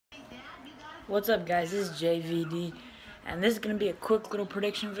What's up, guys? This is JVD, and this is going to be a quick little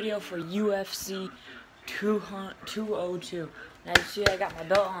prediction video for UFC 202. Now, you see I got my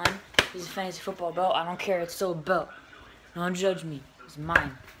belt on. This is a fantasy football belt. I don't care. It's still a belt. Don't judge me. It's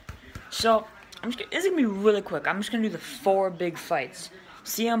mine. So, this is going to be really quick. I'm just going to do the 4 big fights.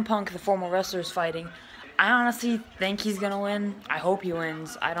 CM Punk, the former wrestler, is fighting. I honestly think he's going to win. I hope he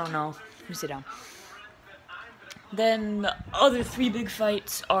wins. I don't know. Let me sit down. Then the other 3 big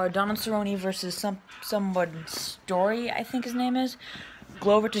fights are Donald Cerrone versus someone Story, I think his name is.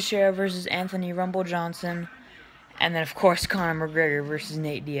 Glover Teixeira versus Anthony Rumble Johnson. And then, of course, Conor McGregor versus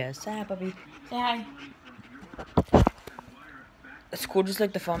Nate Diaz. Say hi, puppy. Say hi. It's cool, just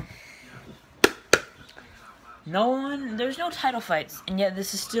like the phone. There's no title fights, and yet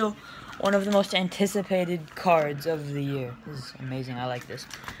this is still one of the most anticipated cards of the year. This is amazing. I like this.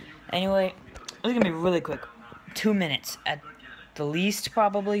 Anyway, this is going to be really quick. 2 minutes at the least,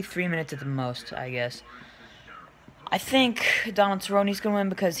 probably 3 minutes at the most, I guess. I think Donald Cerrone's gonna win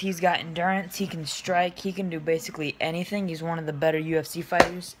because he's got endurance, he can strike, he can do basically anything. He's one of the better UFC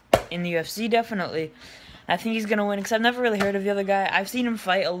fighters in the UFC, definitely. I think he's gonna win because I've never really heard of the other guy. I've seen him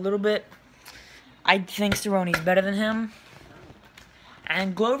fight a little bit. I think Cerrone's better than him.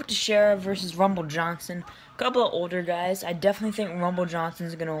 And Glover Teixeira versus Rumble Johnson. A couple of older guys. I definitely think Rumble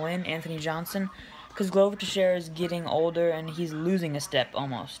Johnson's gonna win, Anthony Johnson. Because Glover Teixeira is getting older and he's losing a step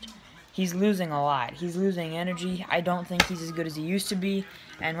almost. He's losing a lot. He's losing energy. I don't think he's as good as he used to be.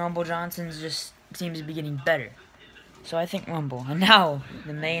 And Rumble Johnson just seems to be getting better. So I think Rumble. And now,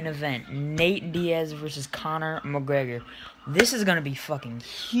 the main event. Nate Diaz versus Conor McGregor. This is going to be fucking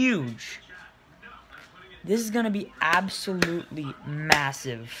huge. This is going to be absolutely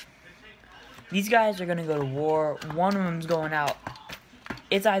massive. These guys are going to go to war. One of them's going out.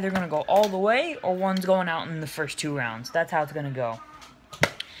 It's either going to go all the way, or one's going out in the first 2 rounds. That's how it's going to go.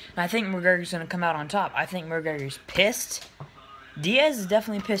 And I think McGregor's going to come out on top. I think McGregor's pissed. Diaz is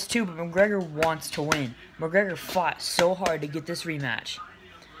definitely pissed too, but McGregor wants to win. McGregor fought so hard to get this rematch.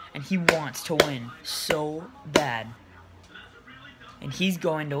 And he wants to win so bad. And he's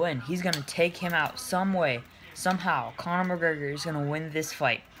going to win. He's going to take him out some way, somehow. Conor McGregor is going to win this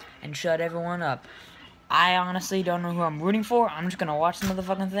fight and shut everyone up. I honestly don't know who I'm rooting for. I'm just going to watch the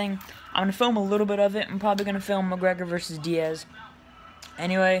motherfucking thing. I'm going to film a little bit of it. I'm probably going to film McGregor versus Diaz.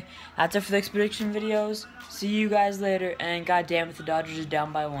 Anyway, that's it for the prediction videos. See you guys later. And goddamn it, the Dodgers is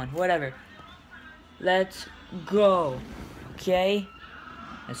down by 1. Whatever. Let's go. Okay?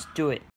 Let's do it.